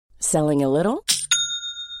Selling a little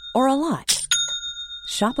or a lot?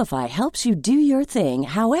 Shopify helps you do your thing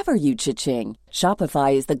however you cha-ching.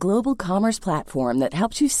 Shopify is the global commerce platform that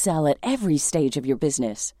helps you sell at every stage of your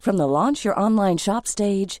business. From the launch your online shop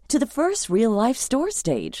stage to the first real-life store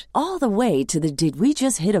stage, all the way to the did we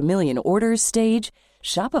just hit a million orders stage.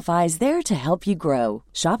 Shopify is there to help you grow.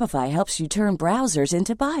 Shopify helps you turn browsers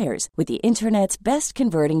into buyers with the internet's best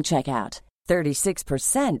converting checkout.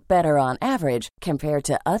 36% better on average compared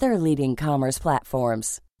to other leading commerce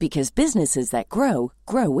platforms. Because businesses that grow,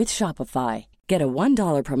 grow with Shopify. Get a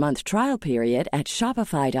 $1 per month trial period at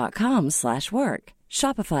shopify.com/work.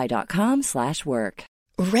 Shopify.com/work.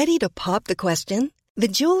 Ready to pop the question? The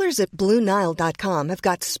jewelers at BlueNile.com have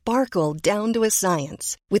got sparkle down to a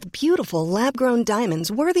science with beautiful lab-grown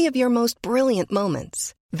diamonds worthy of your most brilliant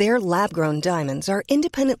moments. Their lab-grown diamonds are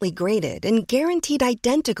independently graded and guaranteed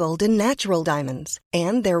identical to natural diamonds,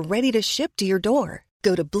 and they're ready to ship to your door.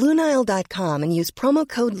 Go to BlueNile.com and use promo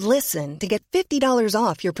code LISTEN to get $50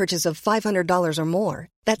 off your purchase of $500 or more.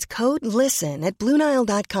 That's code LISTEN at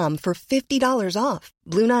BlueNile.com for $50 off.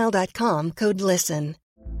 BlueNile.com, code LISTEN.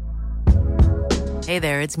 Hey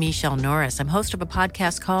there, it's Michelle Norris. I'm host of a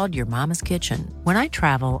podcast called Your Mama's Kitchen. When I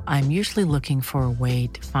travel, I'm usually looking for a way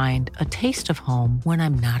to find a taste of home when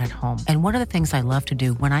I'm not at home. And one of the things I love to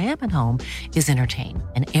do when I am at home is entertain.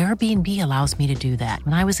 And Airbnb allows me to do that.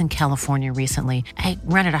 When I was in California recently, I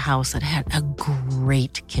rented a house that had a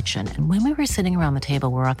great kitchen. And when we were sitting around the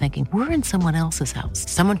table, we were all thinking, we're in someone else's house.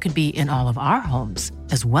 Someone could be in all of our homes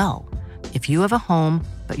as well. If you have a home,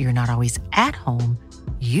 but you're not always at home,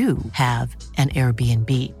 you have an Airbnb.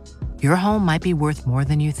 Your home might be worth more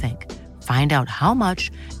than you think. Find out how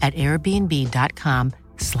much at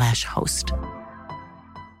airbnb.com/host.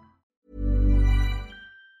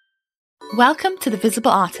 Welcome to The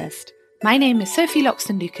Visible Artist. My name is Sophie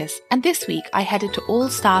Loxton-Lucas, and this week I headed to All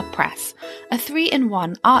Star Press, a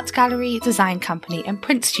 3-in-1 art gallery, design company, and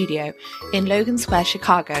print studio in Logan Square,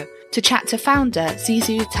 Chicago, to chat to founder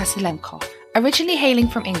Zissou Tasseff-Elenkoff. Originally hailing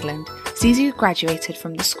from England, Zissou graduated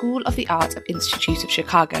from the School of the Art of Institute of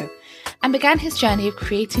Chicago and began his journey of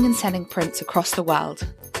creating and selling prints across the world.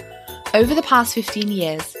 Over the past 15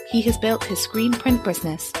 years, he has built his screen print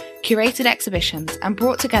business, curated exhibitions, and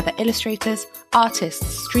brought together illustrators,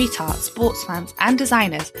 artists, street art, sports fans, and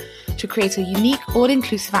designers to create a unique,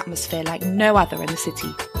 all-inclusive atmosphere like no other in the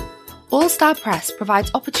city. All Star Press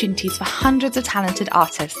provides opportunities for hundreds of talented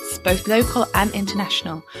artists, both local and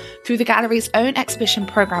international, through the gallery's own exhibition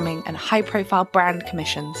programming and high-profile brand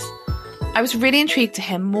commissions. I was really intrigued to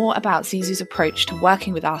hear more about Zissou's approach to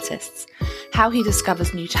working with artists, how he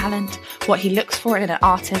discovers new talent, what he looks for in an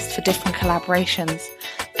artist for different collaborations,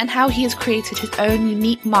 and how he has created his own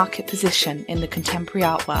unique market position in the contemporary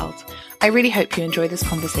art world. I really hope you enjoy this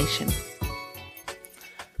conversation.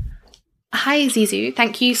 Hi, Zissou.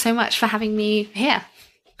 Thank you so much for having me here.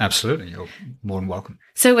 Absolutely. You're more than welcome.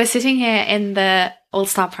 So we're sitting here in the All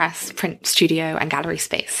Star Press print studio and gallery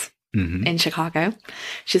space in Chicago,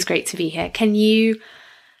 which is great to be here.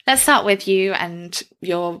 Let's start with you and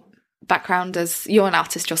your background, as you're an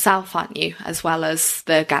artist yourself, aren't you? As well as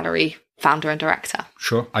the gallery founder and director.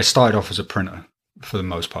 Sure. I started off as a printer for the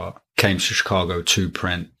most part. Came to Chicago to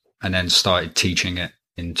print and then started teaching it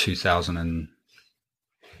in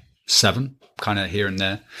 2007, kind of here and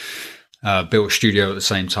there. Built a studio at the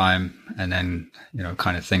same time, and then,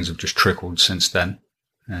 kind of things have just trickled since then.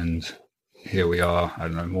 And here we are, I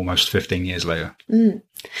don't know, almost 15 years later. Mm.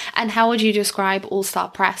 And how would you describe All Star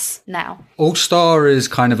Press now? All Star is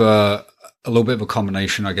kind of a little bit of a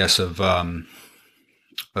combination, I guess, of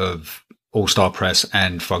All Star Press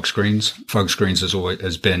and Fug Screens. Fug Screens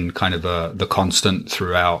has been kind of the constant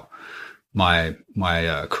throughout my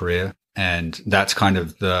career. And that's kind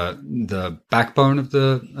of the backbone of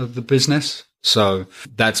the business. So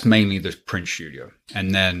that's mainly the print studio.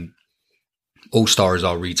 And then All Star is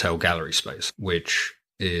our retail gallery space, which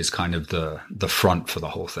is kind of the front for the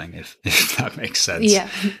whole thing, if that makes sense. Yeah.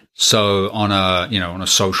 So on a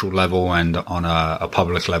social level and on a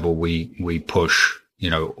public level, we push,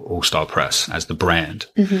 All Star Press as the brand,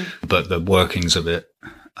 but the workings of it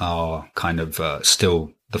are kind of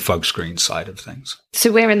still the Fug Screen side of things. So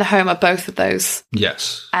we're in the home of both of those.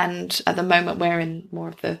 Yes. And at the moment we're in more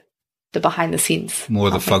of the behind the scenes. More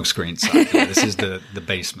of the Fug Screen side. Yeah, this is the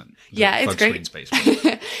basement. It's Fug great. Screen's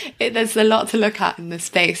basement. There's a lot to look at in this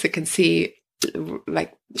space. It can see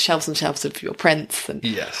like shelves and shelves of your prints and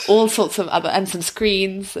all sorts of other, and some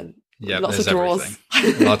screens and lots of drawers.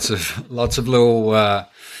 lots of little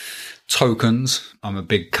tokens. I'm a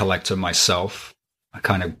big collector myself. I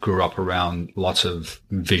kind of grew up around lots of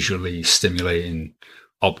visually stimulating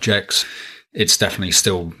objects. it's definitely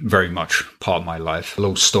still very much part of my life. A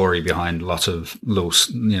little story behind lots of little,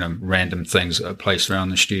 random things that are placed around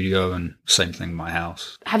the studio, and same thing in my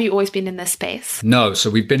house. Have you always been in this space? No. So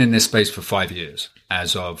we've been in this space for 5 years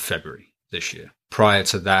as of February this year. Prior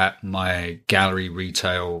to that, my gallery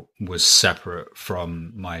retail was separate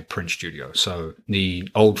from my print studio. So the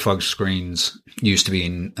old Fog Screens used to be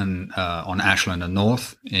on Ashland and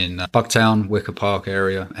North in Bucktown, Wicker Park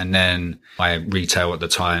area. And then my retail at the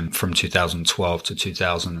time from 2012 to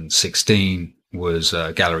 2016 was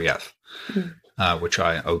Gallery F, which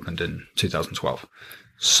I opened in 2012.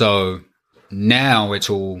 So now it's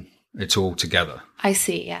all together. I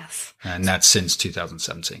see, yes. And that's since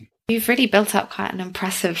 2017. You've really built up quite an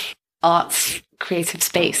impressive arts creative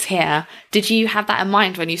space here. Did you have that in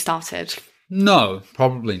mind when you started? No,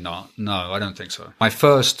 probably not. No, I don't think so. My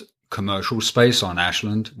first commercial space on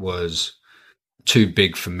Ashland was too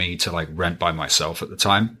big for me to like rent by myself at the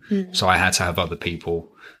time. So I had to have other people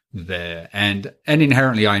there. And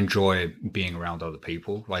inherently I enjoy being around other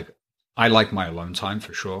people. Like I like my alone time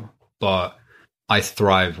for sure, but I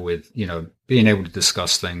thrive with, being able to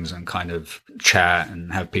discuss things and kind of chat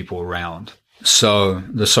and have people around. So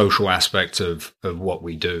the social aspect of what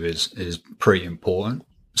we do is pretty important.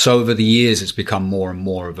 So over the years, it's become more and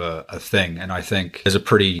more of a thing. And I think there's a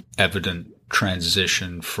pretty evident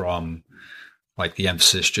transition from like the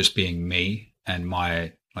emphasis just being me and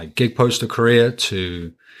my like gig poster career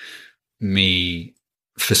to me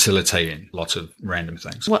facilitating lots of random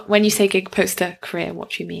things. When you say gig poster career, what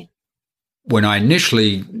do you mean? When I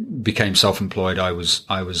initially became self-employed, I was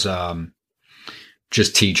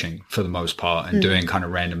just teaching for the most part and doing kind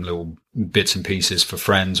of random little bits and pieces for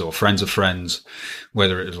friends or friends of friends,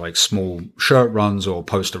 whether it was like small shirt runs or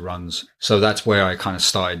poster runs. So that's where I kind of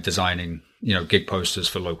started designing, gig posters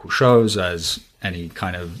for local shows, as any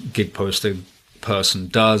kind of gig poster person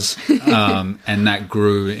does. And that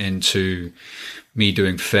grew into me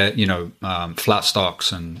doing flat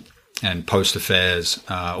stocks and poster fairs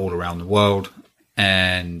all around the world.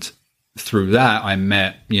 And through that, I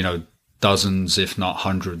met, dozens, if not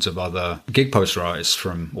hundreds of other gig poster artists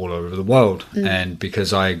from all over the world. And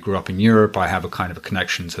because I grew up in Europe, I have a kind of a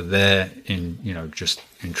connection to there just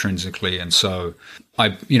intrinsically. And so I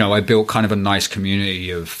built kind of a nice community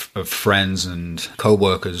of friends and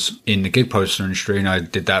co-workers in the gig poster industry. And I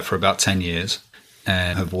did that for about 10 years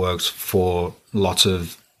and have worked for lots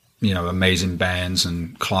of amazing bands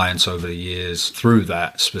and clients over the years through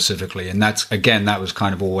that specifically. And that was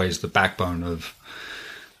kind of always the backbone of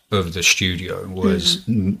the studio was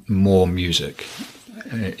more music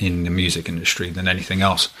in the music industry than anything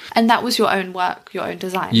else. And that was your own work, your own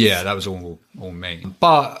designs? Yeah, that was all me.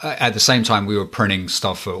 But at the same time, we were printing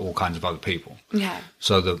stuff for all kinds of other people. Yeah.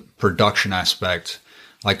 So the production aspect,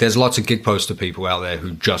 like there's lots of gig poster people out there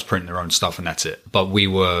who just print their own stuff and that's it. But we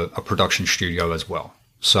were a production studio as well.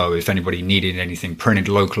 So if anybody needed anything printed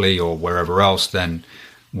locally or wherever else, then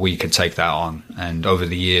we could take that on. And over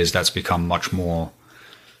the years, that's become much more,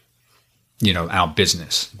 our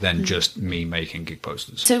business than just me making gig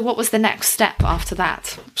posters. So what was the next step after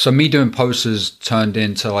that? So me doing posters turned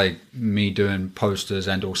into like me doing posters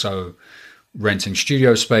and also renting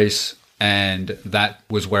studio space. And that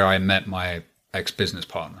was where I met my ex-business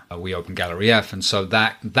partner. We opened Gallery F. And so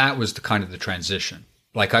that was the kind of the transition.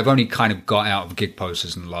 Like I've only kind of got out of gig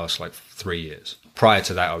posters in the last like 3 years. Prior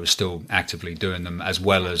to that, I was still actively doing them as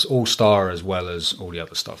well as All Star, as well as all the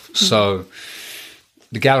other stuff. So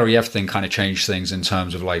the Gallery F thing kind of changed things in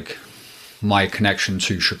terms of like my connection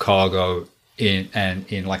to Chicago in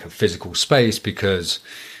like a physical space, because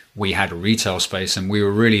we had a retail space and we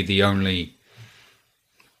were really the only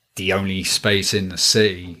space in the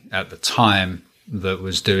city at the time that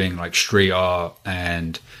was doing like street art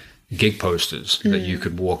and gig posters that you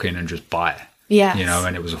could walk in and just buy. Yes.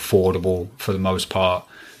 And it was affordable for the most part.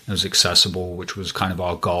 It was accessible, which was kind of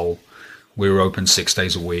our goal. We were open 6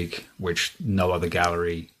 days a week, which no other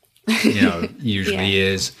gallery, usually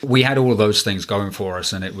is. We had all of those things going for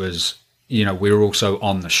us. And it was, we were also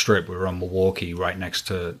on the Strip. We were on Milwaukee, right next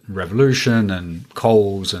to Revolution and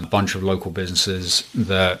Kohl's and a bunch of local businesses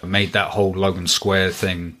that made that whole Logan Square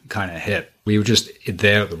thing kind of hip. We were just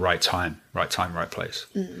there at the right time, right place,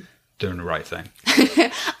 doing the right thing.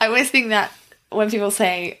 I always think that when people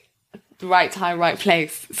say right time, right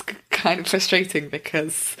place, it's kind of frustrating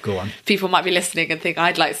because people might be listening and think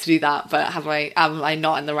I'd like to do that, but am I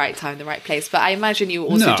not in the right time, the right place? But I imagine you were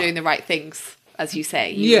also doing the right things, as you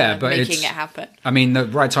say. But making it happen. I mean, the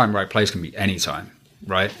right time, right place can be any time,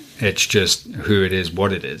 right? It's just who it is,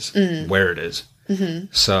 what it is, where it is.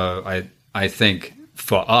 So I think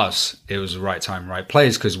for us, it was the right time, right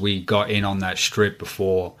place, because we got in on that Strip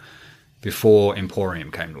before before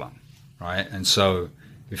Emporium came along, right? And so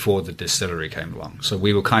before the distillery came along. So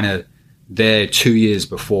we were kind of there 2 years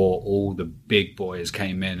before all the big boys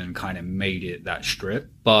came in and kind of made it that strip.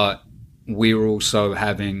 But we were also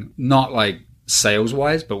having, not like sales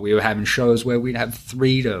wise, but we were having shows where we'd have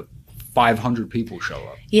 300 to 500 people show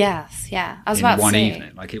up. Yes, yeah. I was about to say. In one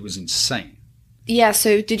evening. Like, it was insane. Yeah,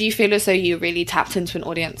 so did you feel as though you really tapped into an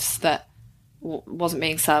audience that wasn't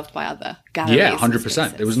being served by other galleries? Yeah,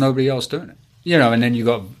 100%. There was nobody else doing it. You know, and then you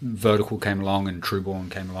got Vertical came along and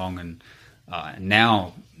Trueborn came along. And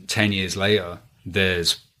now, 10 years later,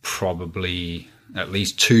 there's probably at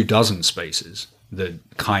least 24 spaces that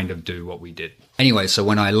kind of do what we did. Anyway, so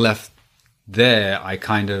when I left there, I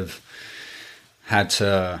kind of had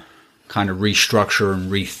to kind of restructure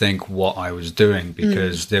and rethink what I was doing,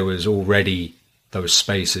 because there was already those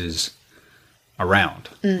spaces around.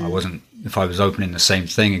 I wasn't, if I was opening the same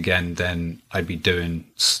thing again, then I'd be doing,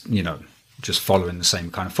 you know, just following the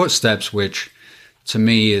same kind of footsteps, which to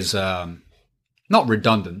me is not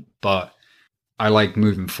redundant, but I like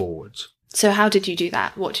moving forwards. So how did you do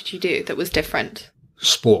that? What did you do that was different?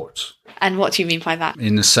 Sports. And what do you mean by that?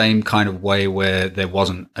 In the same kind of way where there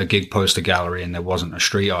wasn't a gig poster gallery and there wasn't a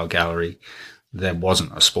street art gallery, there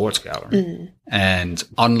wasn't a sports gallery. And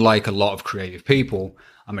unlike a lot of creative people,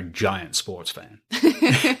 I'm a giant sports fan.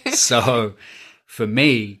 So for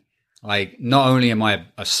me, like, not only am I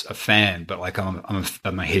a fan, but like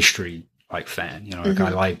I'm a history like fan. You know, like I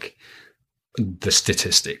like the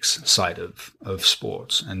statistics side of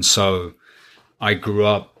sports. And so I grew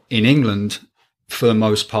up in England for the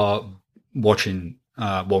most part watching,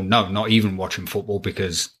 not even watching football,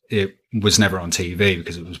 because it was never on TV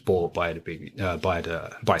because it was bought by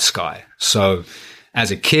by Sky. So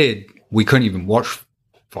as a kid, we couldn't even watch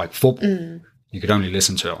like football. You could only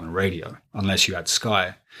listen to it on the radio unless you had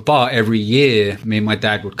Sky. But every year, me and my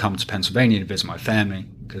dad would come to Pennsylvania to visit my family,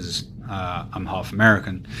 because I'm half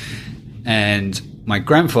American. And my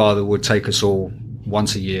grandfather would take us all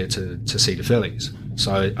once a year to see the Phillies.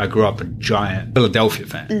 So I grew up a giant Philadelphia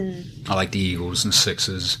fan. I like the Eagles and the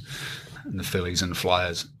Sixers and the Phillies and the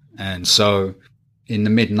Flyers. And so in the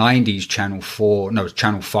mid-90s,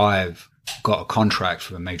 Channel 5 got a contract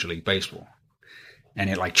for Major League Baseball. And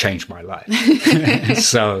it like changed my life.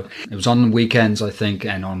 So it was on the weekends, I think,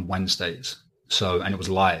 and on Wednesdays. So, and it was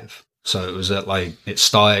live. So it was it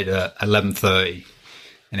started at 11:30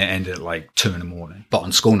 and it ended at like 2 a.m. But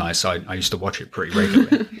on school nights, I used to watch it pretty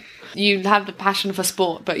regularly. You had the passion for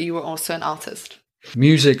sport, but you were also an artist.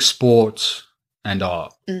 Music, sports, and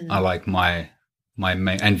art. I like my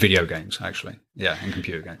main, and video games, actually. Yeah, and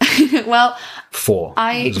computer games. Well, 4.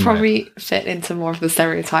 I probably fit into more of the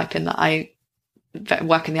stereotype in that I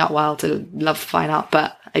work in the art world and love fine art,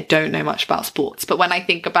 but I don't know much about sports. But when I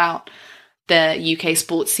think about the UK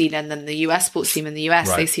sports scene and then the US sports scene in the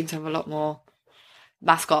US, they seem to have a lot more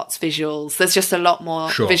mascots, visuals. There's just a lot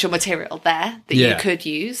more visual material there that you could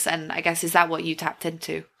use. And I guess, is that what you tapped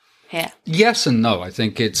into here? Yes and no. I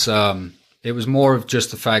think it was more of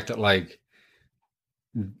just the fact that, like,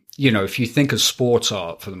 you know, if you think of sports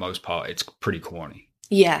art for the most part, it's pretty corny.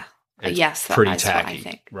 Yeah. It's yes. pretty that's tacky, what I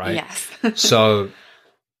think. right? Yes. So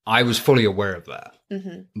I was fully aware of that.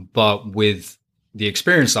 But with the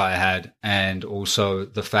experience I had, and also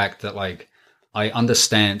the fact that, like, I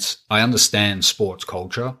understand sports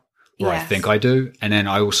culture, or I think I do. And then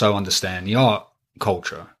I also understand the art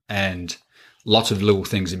culture and lots of little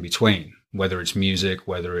things in between, whether it's music,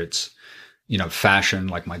 whether it's, you know, fashion.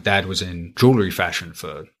 Like, my dad was in jewelry fashion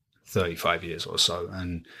for 35 years or so.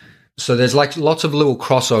 And so there's like lots of little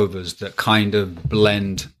crossovers that kind of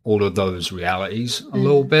blend all of those realities a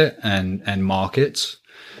little bit and markets.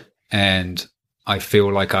 And I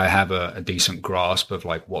feel like I have a decent grasp of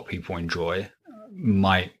like what people enjoy.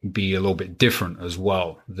 Might be a little bit different as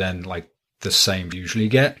well than like the same usually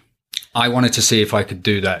get. I wanted to see if I could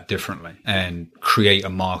do that differently and create a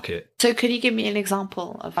market. So could you give me an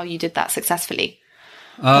example of how you did that successfully?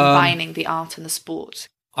 Combining the art and the sport.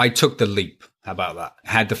 I took the leap. How about that?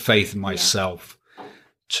 Had the faith in myself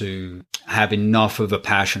to have enough of a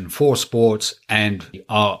passion for sports and the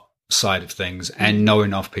art side of things, and know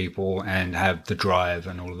enough people and have the drive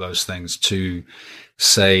and all of those things to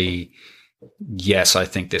say, yes, I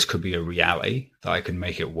think this could be a reality, that I can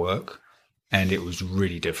make it work. And it was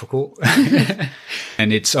really difficult.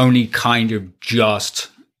 And it's only kind of just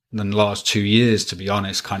in the last 2 years, to be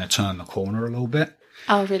honest, kind of turned the corner a little bit.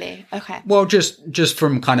 Oh, really? Okay. Well, just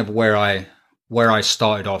from kind of where I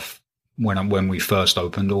started off when we first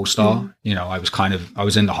opened All Star, you know, I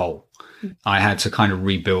was in the hole. I had to kind of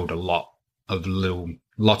rebuild lots of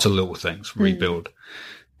little things, rebuild.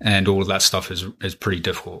 And all of that stuff is pretty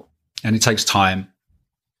difficult. And it takes time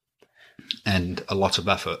and a lot of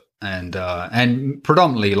effort and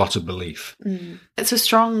predominantly a lot of belief. It's a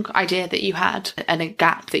strong idea that you had and a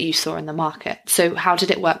gap that you saw in the market. So how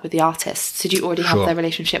did it work with the artists? Did you already have their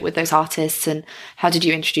relationship with those artists, and how did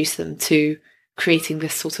you introduce them to creating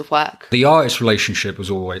this sort of work? The artist relationship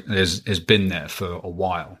has been there for a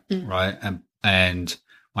while, right? And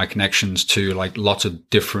my connections to like lots of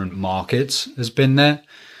different markets has been there.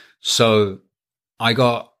 So I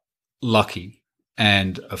got lucky,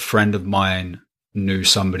 and a friend of mine knew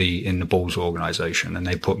somebody in the Bulls organization, and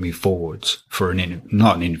they put me forwards for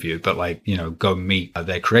not an interview, but like, go meet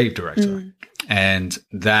their creative director. And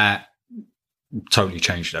that totally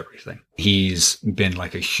changed everything. He's been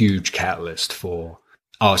like a huge catalyst for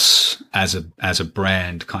us as a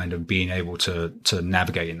brand kind of being able to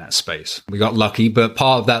navigate in that space. We got lucky, but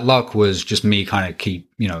part of that luck was just me kind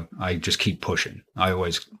of I just keep pushing. I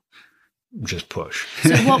always just push.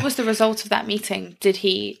 So what was the result of that meeting? Did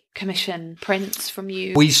he commission prints from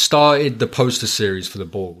you? We started the poster series for the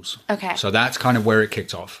Bulls. Okay. So that's kind of where it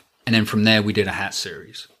kicked off. And then from there we did a hat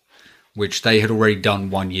series, which they had already done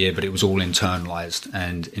 1 year, but it was all internalized.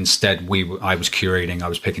 And instead I was curating, I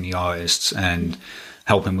was picking the artists and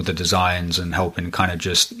helping with the designs and helping kind of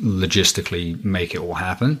just logistically make it all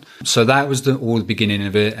happen. So that was all the beginning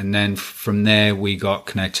of it. And then from there we got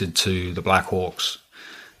connected to the Blackhawks.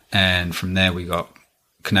 And from there we got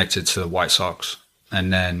connected to the White Sox,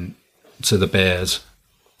 and then to the Bears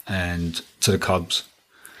and to the Cubs.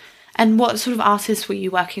 And what sort of artists were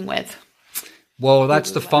you working with? Well,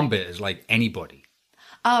 that's the fun bit, is like anybody.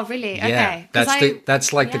 Oh, really? Yeah, Okay. that's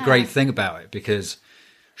the great thing about it, because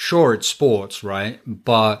sure, it's sports, right?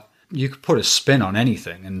 But you could put a spin on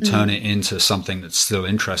anything and turn it into something that's still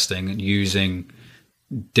interesting, and using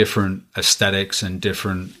different aesthetics and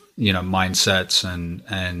different mindsets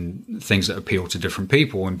and things that appeal to different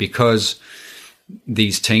people. And because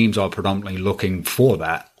these teams are predominantly looking for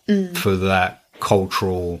that, for that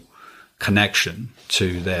cultural connection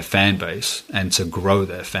to their fan base and to grow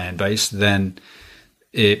their fan base, then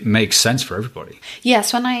it makes sense for everybody.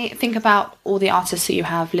 Yes, when I think about all the artists that you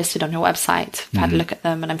have listed on your website, I've had a look at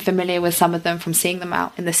them, and I'm familiar with some of them from seeing them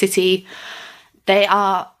out in the city. They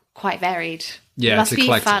are quite varied. Yeah, it must it's be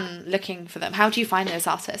eclectic. Fun looking for them. How do you find those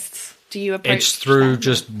artists? Do you approach It's through them?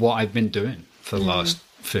 just what I've been doing for the last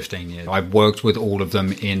 15 years. I've worked with all of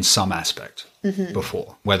them in some aspect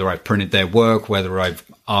before, whether I've printed their work, whether I've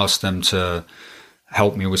asked them to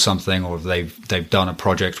help me with something, or they've done a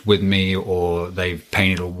project with me, or they've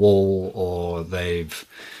painted a wall, or they've,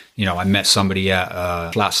 I met somebody at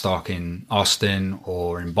Flatstock in Austin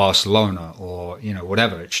or in Barcelona, or,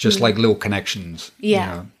 whatever. It's just like little connections,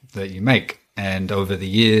 that you make. And over the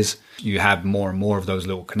years, you have more and more of those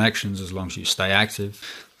little connections as long as you stay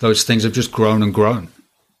active. Those things have just grown and grown.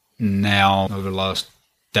 Now, over the last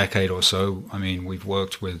decade or so, we've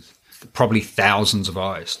worked with probably thousands of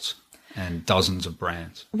artists and dozens of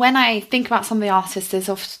brands. When I think about some of the artists, there's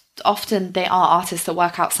often they are artists that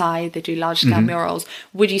work outside, they do large-scale murals.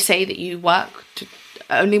 Would you say that you work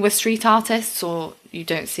only with street artists, or you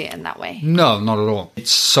don't see it in that way? No, not at all.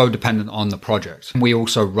 It's so dependent on the project. We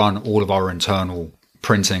also run all of our internal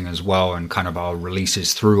printing as well, and kind of our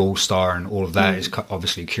releases through All Star, and all of that is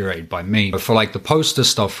obviously curated by me. But for like the poster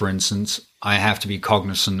stuff, for instance, I have to be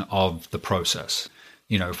cognizant of the process.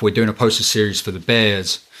 If we're doing a poster series for the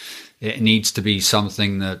Bears, it needs to be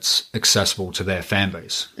something that's accessible to their fan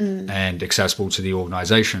base and accessible to the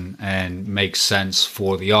organization and makes sense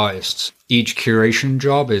for the artists. Each curation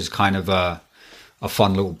job is kind of a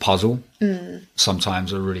fun little puzzle,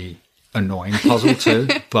 sometimes a really annoying puzzle too,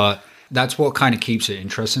 but that's what kind of keeps it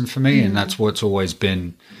interesting for me. And that's what's always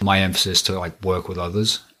been my emphasis, to like work with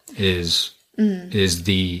others, is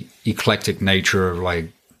the eclectic nature of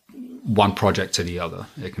like one project to the other.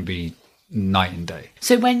 It can be night and day.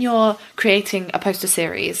 So when you're creating a poster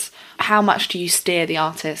series, how much do you steer the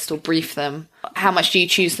artist or brief them? How much do you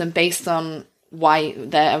choose them based on why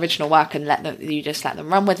their original work, and you just let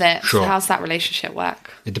them run with it? Sure. So how's that relationship work?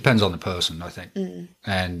 It depends on the person, I think.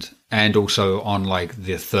 And also on like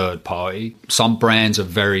the third party. Some brands are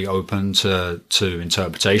very open to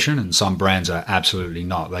interpretation, and some brands are absolutely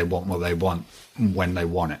not. They want what they want when they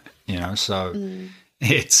want it, so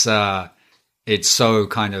it's so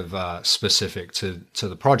kind of specific to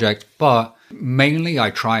the project. But mainly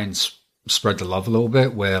I try and spread the love a little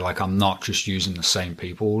bit, where like I'm not just using the same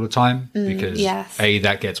people all the time, because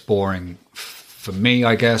that gets boring for me,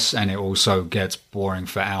 I guess, and it also gets boring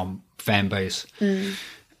for our fan base.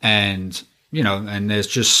 And and there's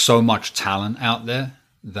just so much talent out there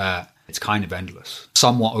that it's kind of endless,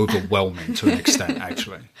 somewhat overwhelming to an extent,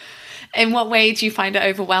 actually. In what way do you find it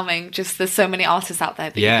overwhelming? Just there's so many artists out there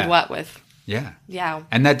that you can work with. Yeah. Yeah.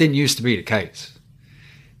 And that didn't used to be the case.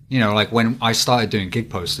 You know, like when I started doing gig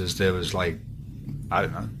posters, there was like, I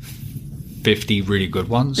don't know, 50 really good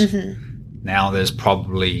ones. Now there's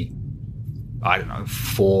probably, I don't know,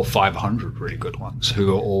 400-500 really good ones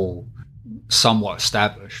who are all somewhat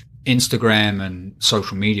established. Instagram and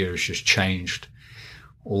social media has just changed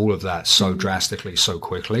all of that so drastically, so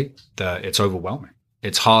quickly that it's overwhelming.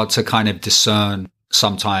 It's hard to kind of discern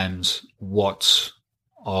sometimes what's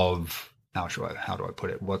of, how do I put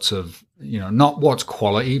it? What's of, you know, not what's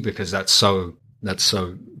quality, because that's so,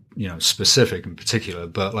 you know, specific and particular,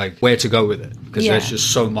 but like where to go with it, because there's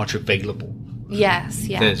just so much available. Yes.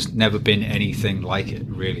 Yeah. There's never been anything like it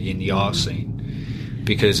really in the art scene,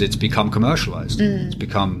 because it's become commercialized. It's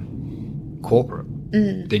become corporate.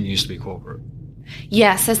 Didn't used to be corporate.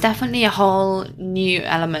 Yes, there's definitely a whole new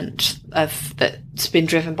element of that's been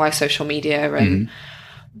driven by social media and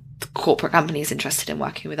corporate companies interested in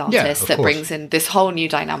working with artists that brings in this whole new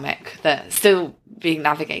dynamic that's still being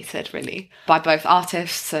navigated really by both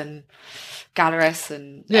artists and gallerists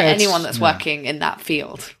and anyone that's working in that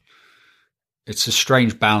field. It's a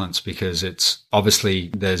strange balance, because it's obviously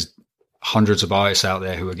there's hundreds of artists out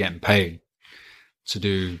there who are getting paid to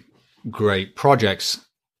do great projects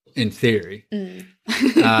in theory.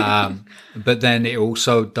 But then it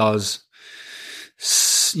also does,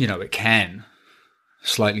 you know, it can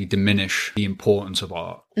slightly diminish the importance of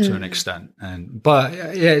art to an extent. But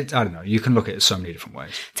I don't know, you can look at it so many different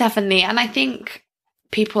ways. Definitely. And I think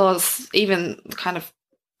people's even kind of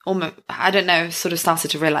almost, I don't know, sort of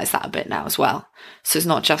started to realize that a bit now as well. So it's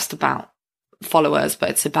not just about followers, but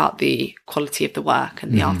it's about the quality of the work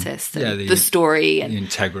and the artist and the story and the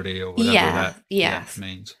integrity or whatever that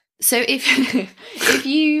means. So if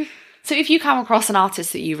you come across an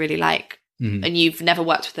artist that you really like and you've never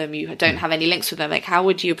worked with them, you don't have any links with them, like how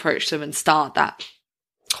would you approach them and start that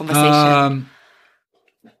conversation?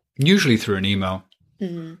 Usually through an email.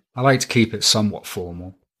 I like to keep it somewhat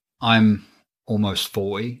formal. I'm almost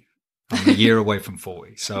 40. I'm a year away from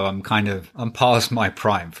 40. So I'm past my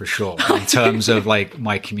prime for sure in terms of like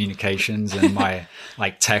my communications and my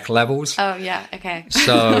like tech levels. Oh yeah. Okay.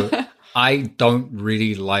 So I don't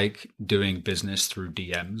really like doing business through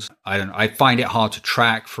DMs. I find it hard to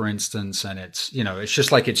track, for instance, and it's, you know, it's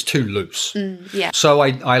just like it's too loose. So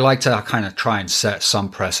I like to kind of try and set some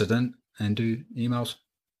precedent and do emails.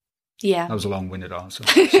 Yeah. That was a long-winded answer.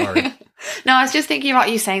 Sorry. No, I was just thinking about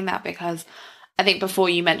you saying that because I think before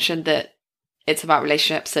you mentioned that it's about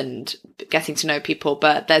relationships and getting to know people,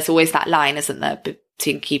 but there's always that line, isn't there,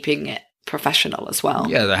 between keeping it professional as well.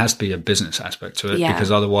 Yeah, there has to be a business aspect to it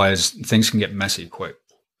because otherwise things can get messy quick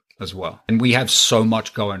as well. And we have so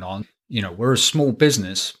much going on. You know, we're a small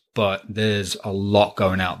business, but there's a lot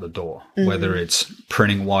going out the door, whether it's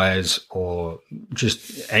printing wires or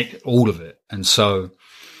just all of it. And so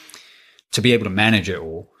to be able to manage it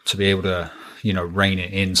all, to be able to, you know, rein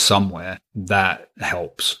it in somewhere, that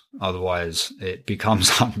helps. Otherwise it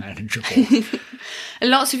becomes unmanageable. And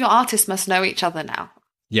lots of your artists must know each other now.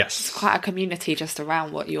 Yes. It's quite a community just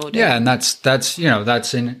around what you're doing. Yeah, and that's you know,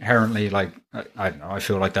 that's inherently like, I don't know, I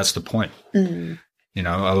feel like that's the point. You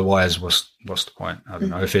know, otherwise what's the point? I don't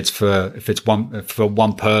know. If it's for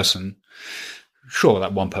one person, sure,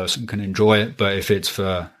 that one person can enjoy it, but if it's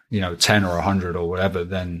for, you know, 10 or 100 or whatever,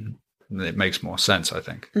 then it makes more sense, I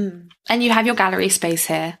think. And you have your gallery space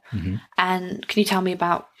here. And can you tell me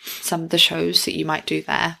about some of the shows that you might do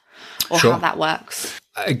there or how that works?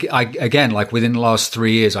 Again, like within the last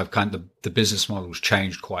 3 years, I've kind of, the business model's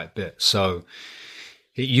changed quite a bit. So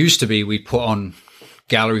it used to be we put on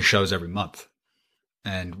gallery shows every month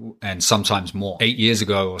and sometimes more. 8 years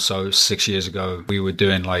ago or so, 6 years ago, we were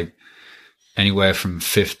doing like anywhere from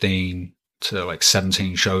 15 to like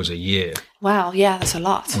 17 shows a year. Wow. Yeah. That's a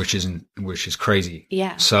lot. Which is crazy.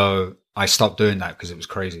 Yeah. So I stopped doing that because it was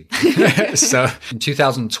crazy. So in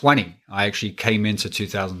 2020, I actually came into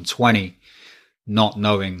 2020 not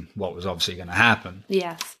knowing what was obviously going to happen.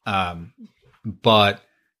 Yes. But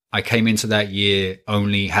I came into that year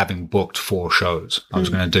only having booked 4 shows. I was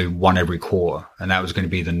going to do one every quarter, and that was going to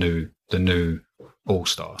be the new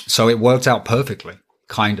All-Star. So it worked out perfectly,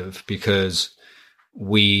 kind of, because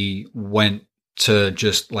we went to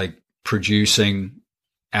just like producing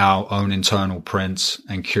our own internal prints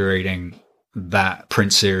and curating that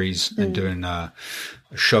print series and doing a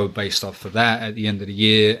show based off of that at the end of the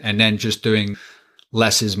year, and then just doing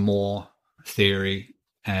less is more theory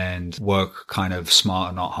and work kind of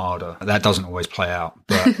smarter, not harder. That doesn't always play out,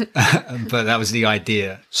 but but that was the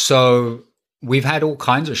idea. So we've had all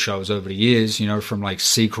kinds of shows over the years, you know, from like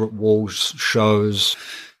secret walls shows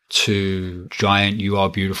to giant You Are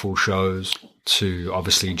Beautiful shows, to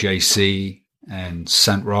obviously JC and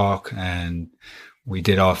Scent Rock, and we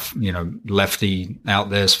did our, Lefty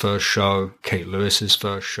Out There's first show, Kate Lewis's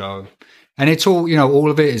first show. And it's all,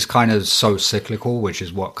 all of it is kind of so cyclical, which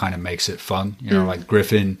is what kind of makes it fun. Like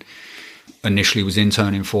Griffin initially was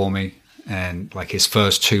interning for me, and like his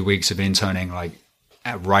first 2 weeks of interning, like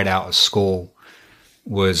right out of school,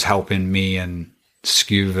 was helping me and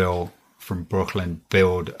Skewville from Brooklyn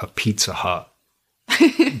build a Pizza Hut.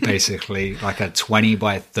 Basically like a 20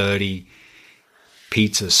 by 30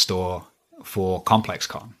 pizza store for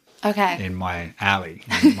ComplexCon. Okay. In my alley,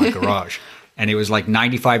 in my garage. And it was like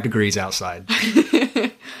 95 degrees outside.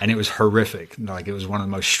 And it was horrific. Like it was one of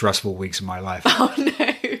the most stressful weeks of my life. Oh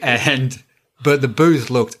no. But the booth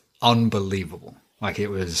looked unbelievable. Like it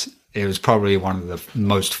was probably one of the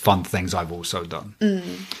most fun things I've also done.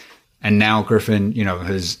 And now Griffin,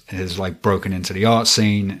 has like broken into the art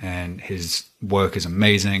scene, and his work is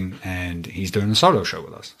amazing, and he's doing a solo show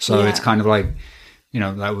with us. So it's kind of like,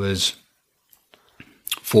 that was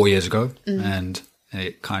 4 years ago, and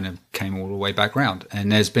it kind of came all the way back around.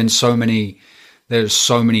 And there's so many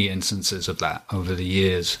instances of that over the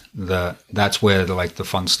years that's where the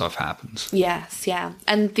fun stuff happens. Yes, yeah.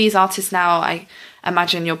 And these artists now, I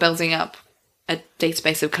imagine you're building up a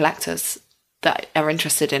database of collectors that are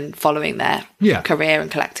interested in following their career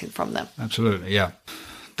and collecting from them. Absolutely, yeah.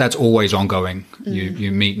 That's always ongoing.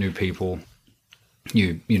 You meet new people,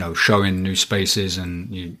 you show in new spaces,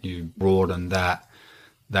 and you broaden that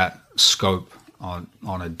scope on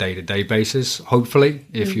a day-to-day basis, hopefully,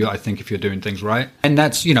 if you're doing things right. And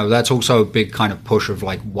that's also a big kind of push of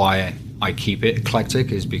like why I keep it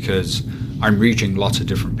eclectic, is because I'm reaching lots of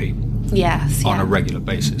different people. Yes, on a regular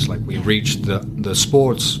basis. Like we reach the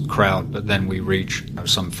sports crowd, but then we reach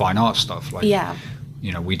some fine art stuff. Like,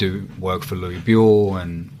 we do work for Louis Buell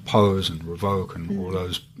and Pose and Revoke and all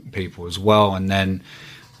those people as well. And then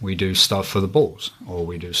we do stuff for the Bulls, or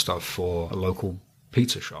we do stuff for a local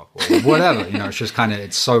pizza shop or whatever. It's just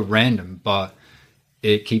it's so random, but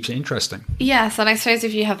it keeps it interesting. Yes, and I suppose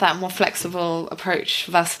if you have that more flexible approach,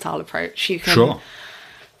 versatile approach, you can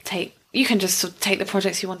you can just sort of take the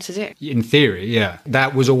projects you want to do. In theory, yeah.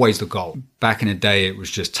 That was always the goal. Back in the day, it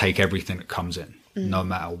was just take everything that comes in, no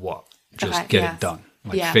matter what. Just get it done.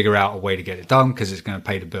 Figure out a way to get it done because it's going to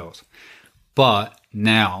pay the bills. But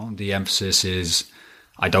now the emphasis is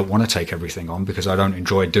I don't want to take everything on because I don't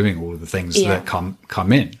enjoy doing all of the things that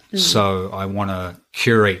come in. So I want to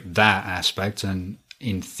curate that aspect and,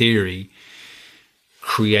 in theory,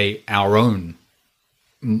 create our own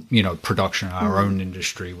production, our own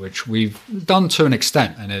industry, which we've done to an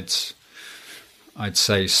extent, and it's, I'd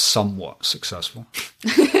say, somewhat successful.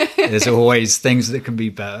 There's always things that can be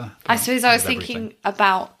better. I suppose I was thinking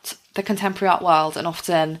about the contemporary art world, and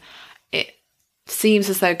often it seems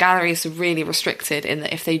as though galleries are really restricted in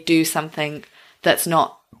that if they do something that's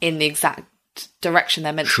not in the exact direction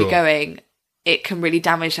they're meant to be going, it can really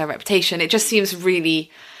damage their reputation. It just seems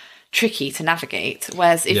really tricky to navigate,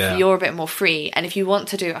 whereas if you're a bit more free, and if you want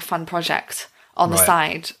to do a fun project on the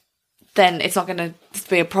side, then it's not going to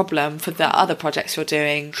be a problem for the other projects you're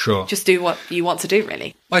doing. Just do what you want to do,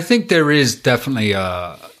 really. I think there is definitely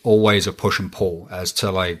always a push and pull as to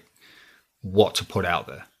like what to put out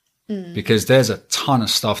there, because there's a ton of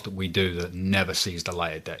stuff that we do that never sees the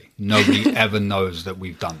light of day. Nobody ever knows that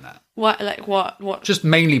we've done that. What just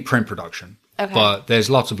mainly print production, but there's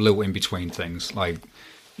lots of little in between things, like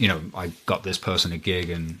I got this person a gig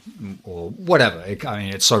or whatever.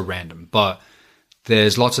 It's so random, but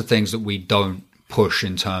there's lots of things that we don't push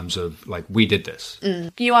in terms of like, we did this.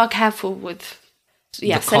 You are careful with,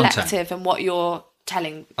 selective content and what you're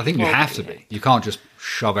telling. I think you have to be. You can't just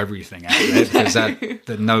shove everything out there because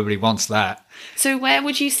that nobody wants that. So where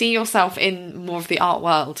would you see yourself in more of the art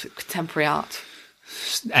world, contemporary art?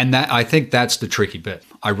 And I think that's the tricky bit.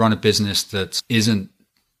 I run a business that isn't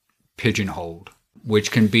pigeonholed,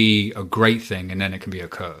 which can be a great thing, and then it can be a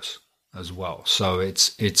curse as well. So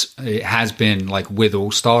it has been like with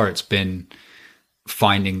All Star, it's been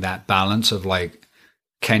finding that balance of like,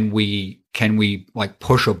 can we like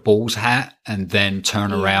push a Bulls hat and then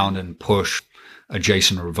turn around and push a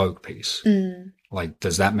Jason Revoke piece? Like,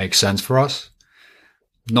 does that make sense for us?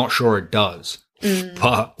 Not sure it does,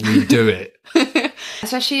 but we do it.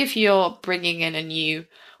 Especially if you're bringing in a new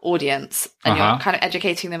audience and you're kind of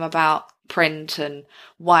educating them about print and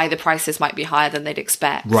why the prices might be higher than they'd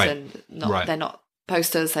expect, and they're not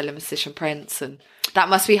posters, they're limited edition prints, and that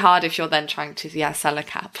must be hard if you're then trying to sell a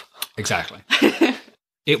cap. Exactly.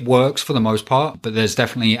 It works for the most part, but there's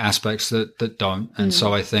definitely aspects that don't, and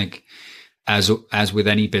so I think as with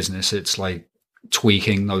any business, it's like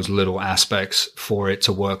tweaking those little aspects for it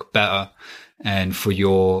to work better and for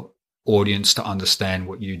your audience to understand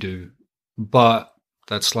what you do. But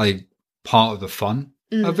that's like part of the fun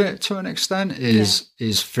of it to an extent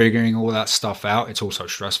is figuring all that stuff out. It's also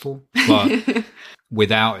stressful, but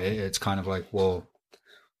without it, it's kind of like, well,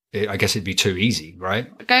 I guess it'd be too easy,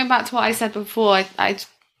 right? Going back to what I said before,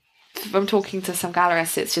 from talking to some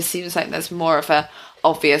gallerists, it just seems like there's more of a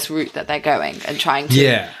obvious route that they're going and trying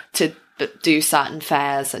to do certain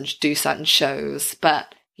fairs and do certain shows,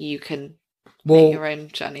 but you can make your own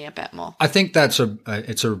journey a bit more. I think that's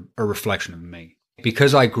it's a reflection of me.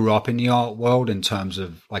 Because I grew up in the art world in terms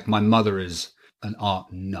of, like, my mother is an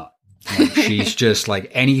art nut. Like, she's just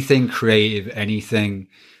like anything creative, anything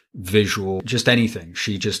visual, just anything.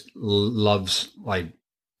 She just loves like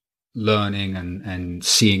learning and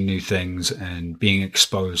seeing new things and being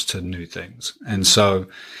exposed to new things. And so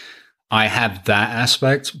I have that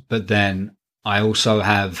aspect, but then I also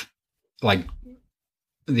have like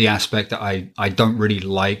the aspect that I don't really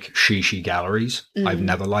like shishi galleries. I've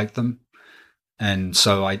never liked them. And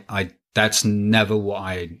so I that's never what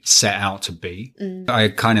I set out to be. I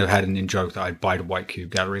kind of had an in-joke that I'd buy the White Cube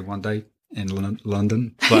Gallery one day in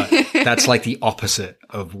London, but that's like the opposite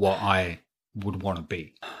of what I would want to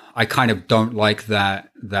be. I kind of don't like that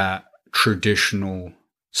traditional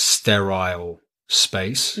sterile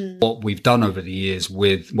space. What we've done over the years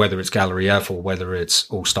with whether it's Gallery F or whether it's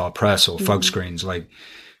All Star Press or Folk Screens, like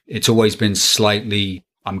it's always been slightly,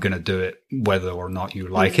 I'm going to do it whether or not you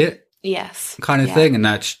like it. Yes. Kind of thing. And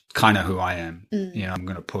that's kind of who I am. You know, I'm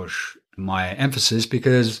going to push my emphasis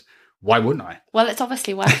because why wouldn't I? Well, it's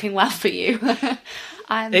obviously working well for you.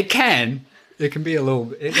 It can be a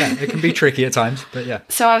little, it can be tricky at times, but yeah.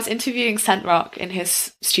 So I was interviewing Scent Rock in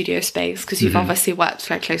his studio space because you've obviously worked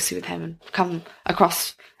very closely with him and come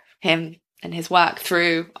across him and his work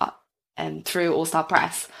through All Star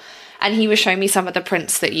Press. And he was showing me some of the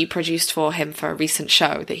prints that you produced for him for a recent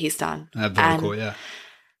show that he's done. Very cool, yeah.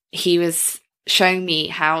 He was showing me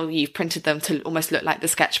how you've printed them to almost look like the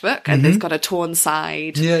sketchbook, and there's got a torn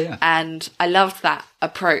side. Yeah. And I loved that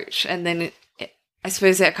approach. And then I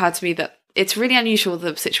suppose it occurred to me that it's really unusual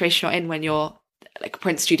the situation you're in when you're like a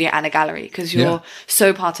print studio and a gallery, because you're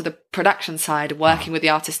so part of the production side, working with the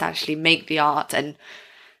artist to actually make the art and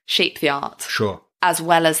shape the art. Sure. As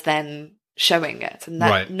well as then showing it. And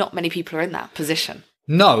that not many people are in that position.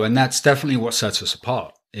 No, and that's definitely what sets us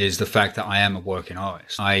apart. Is the fact that I am a working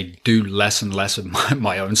artist. I do less and less of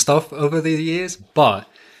my own stuff over the years, but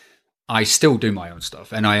I still do my own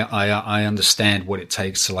stuff. And I understand what it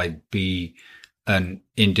takes to like be an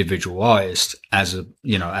individual artist as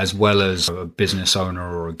well as a business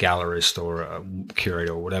owner or a gallerist or a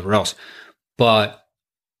curator or whatever else. But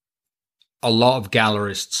a lot of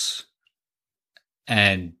gallerists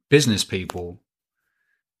and business people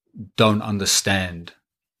don't understand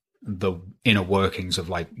the inner workings of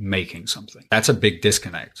like making something. That's a big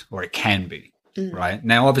disconnect, or it can be, right?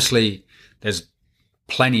 Now, obviously, there's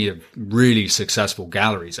plenty of really successful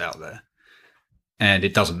galleries out there, and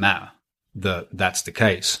it doesn't matter that that's the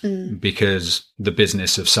case because the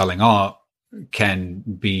business of selling art can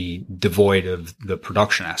be devoid of the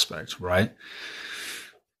production aspect, right?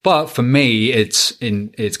 But for me, it's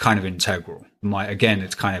kind of integral.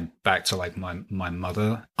 It's kind of back to like my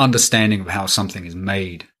mother, understanding of how something is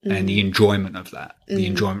made and the enjoyment of that, the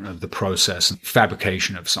enjoyment of the process and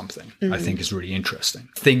fabrication of something, I think is really interesting.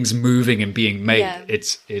 Things moving and being made. Yeah.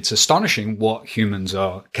 It's astonishing what humans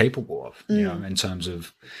are capable of, you know, in terms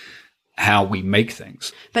of how we make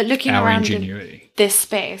things. But looking our around ingenuity. This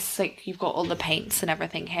space, like you've got all the paints and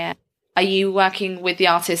everything here. Are you working with the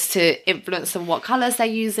artists to influence them what colours they're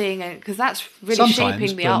using? Because that's really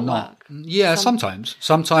shaping the artwork. Yeah, sometimes.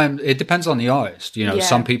 Sometimes it depends on the artist. You know,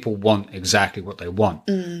 some people want exactly what they want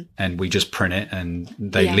and we just print it and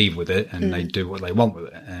they leave with it and they do what they want with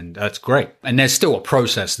it. And that's great. And there's still a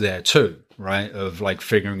process there too, right? Of like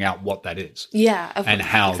figuring out what that is. Yeah. And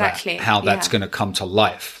how that's going to come to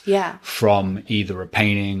life. Yeah. From either a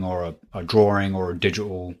painting or a drawing or a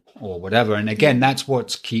digital or whatever. And again, that's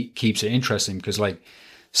what keeps it interesting because like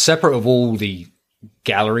separate of all the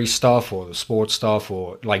gallery stuff or the sports stuff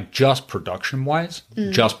or like just production wise,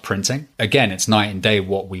 just printing, again, it's night and day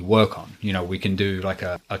what we work on. You know, we can do like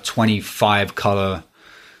a 25 color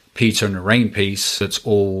Peter and the Rain piece that's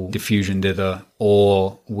all diffusion dither,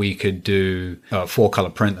 or we could do a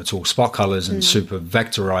 4-color print that's all spot colors and super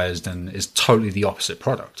vectorized and is totally the opposite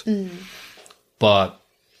product. But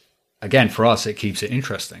again, for us, it keeps it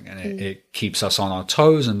interesting and it keeps us on our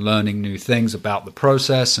toes and learning new things about the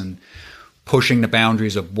process and pushing the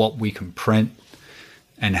boundaries of what we can print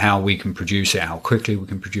and how we can produce it, how quickly we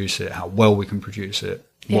can produce it, how well we can produce it,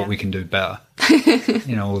 what we can do better.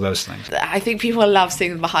 All those things. I think people love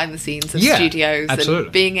seeing the behind the scenes of studios absolutely.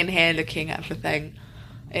 And being in here looking at everything.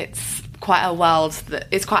 It's quite a world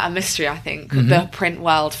it's quite a mystery, I think, the print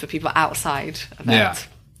world for people outside of it. Yeah.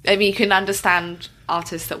 I mean, you can understand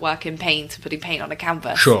artists that work in paint, putting paint on a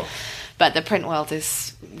canvas. Sure. But the print world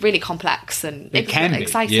is really complex and it can be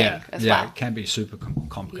exciting as well. It can be super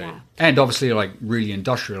complicated. Yeah. And obviously like really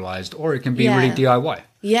industrialized, or it can be really DIY.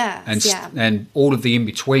 Yeah. And all of the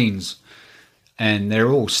in-betweens, and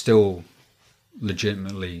they're all still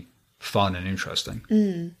legitimately fun and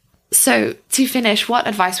interesting. So to finish, what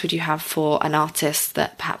advice would you have for an artist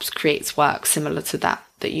that perhaps creates work similar to that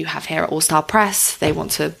you have here at All Star Press? They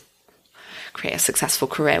want to create a successful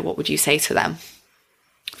career. What would you say to them?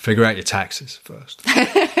 Figure out your taxes first.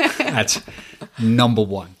 That's number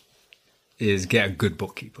one, is get a good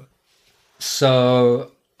bookkeeper.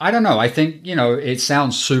 So I don't know. I think, it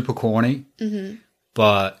sounds super corny,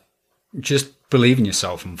 but just believe in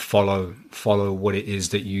yourself and follow what it is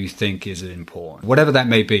that you think is important. Whatever that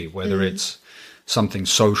may be, whether it's something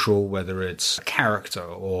social, whether it's a character,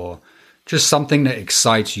 or just something that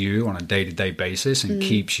excites you on a day-to-day basis and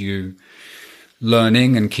keeps you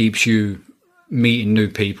learning and keeps you meeting new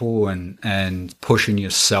people and pushing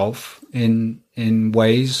yourself in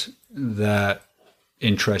ways that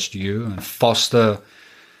interest you, and I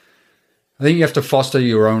think you have to foster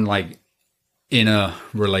your own like inner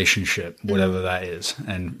relationship, whatever that is,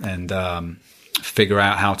 and figure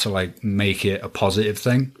out how to like make it a positive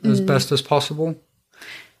thing as best as possible.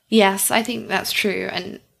 Yes, I think that's true.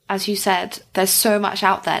 And as you said, there's so much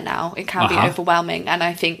out there now. It can be overwhelming. And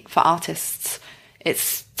I think for artists,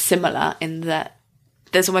 it's similar in that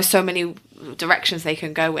there's almost so many directions they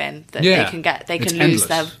can go in that they can lose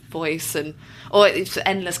their voice, or it's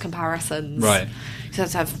endless comparisons. Right. You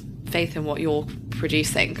have to have faith in what you're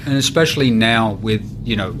producing. And especially now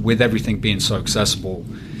with everything being so accessible,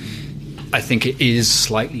 I think it is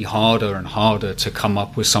slightly harder and harder to come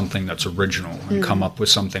up with something that's original and come up with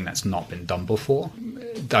something that's not been done before.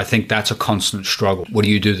 I think that's a constant struggle. What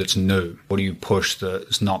do you do that's new? What do you push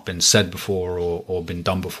that's not been said before or been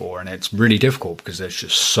done before? And it's really difficult because there's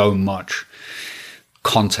just so much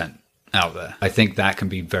content out there. I think that can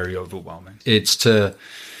be very overwhelming. It's to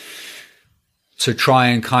try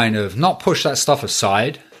and kind of not push that stuff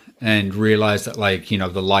aside and realize that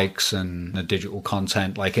the likes and the digital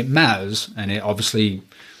content, it matters, and it obviously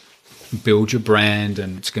builds your brand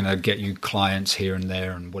and it's going to get you clients here and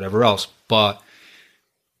there and whatever else. But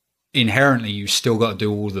inherently, you still got to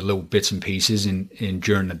do all the little bits and pieces in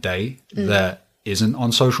during the day that isn't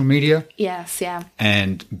on social media. Yes, yeah.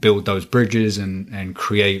 And build those bridges and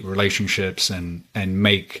create relationships and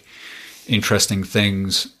make interesting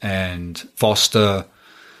things and foster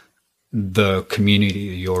the community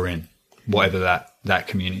that you're in, whatever that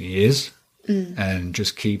community is, and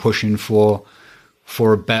just keep pushing for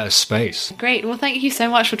a better space. Great. Well, thank you so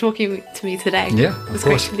much for talking to me today. Yeah, of course. It was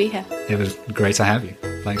great to be here. It was great to have you.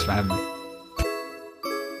 Thanks for having me.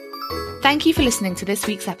 Thank you for listening to this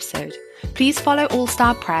week's episode. Please follow All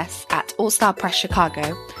Star Press at All Star Press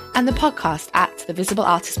Chicago and the podcast at The Visible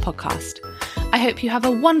Artist Podcast. I hope you have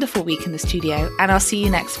a wonderful week in the studio, and I'll see you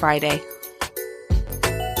next Friday.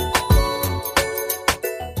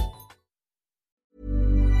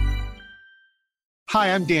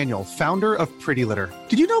 Hi, I'm Daniel, founder of Pretty Litter.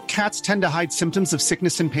 Did you know cats tend to hide symptoms of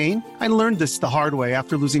sickness and pain? I learned this the hard way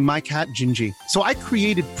after losing my cat, Gingy. So I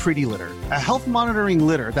created Pretty Litter, a health monitoring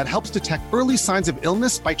litter that helps detect early signs of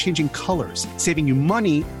illness by changing colors, saving you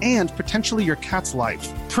money and potentially your cat's life.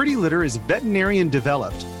 Pretty Litter is veterinarian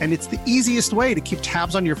developed, and it's the easiest way to keep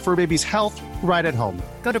tabs on your fur baby's health right at home.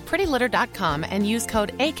 Go to prettylitter.com and use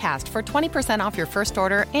code ACAST for 20% off your first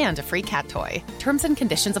order and a free cat toy. Terms and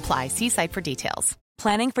conditions apply. See site for details.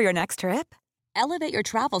 Planning for your next trip? Elevate your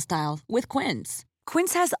travel style with Quince.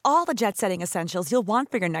 Quince has all the jet-setting essentials you'll want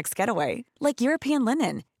for your next getaway, like European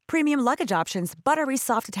linen, premium luggage options, buttery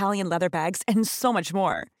soft Italian leather bags, and so much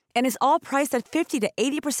more. And is all priced at 50 to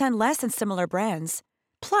 80% less than similar brands.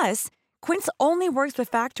 Plus, Quince only works with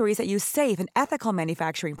factories that use safe and ethical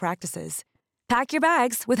manufacturing practices. Pack your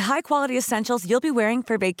bags with high-quality essentials you'll be wearing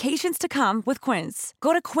for vacations to come with Quince.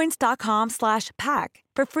 Go to quince.com/pack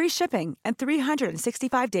for free shipping and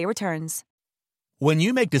 365-day returns. When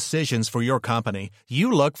you make decisions for your company,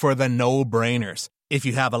 you look for the no-brainers. If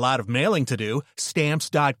you have a lot of mailing to do,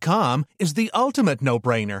 Stamps.com is the ultimate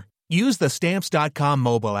no-brainer. Use the Stamps.com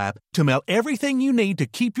mobile app to mail everything you need to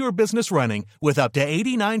keep your business running with up to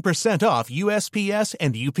 89% off USPS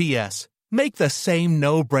and UPS. Make the same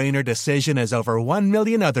no-brainer decision as over 1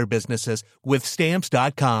 million other businesses with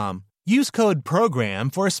Stamps.com. Use code PROGRAM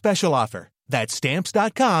for a special offer. That's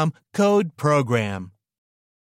Stamps.com, code PROGRAM.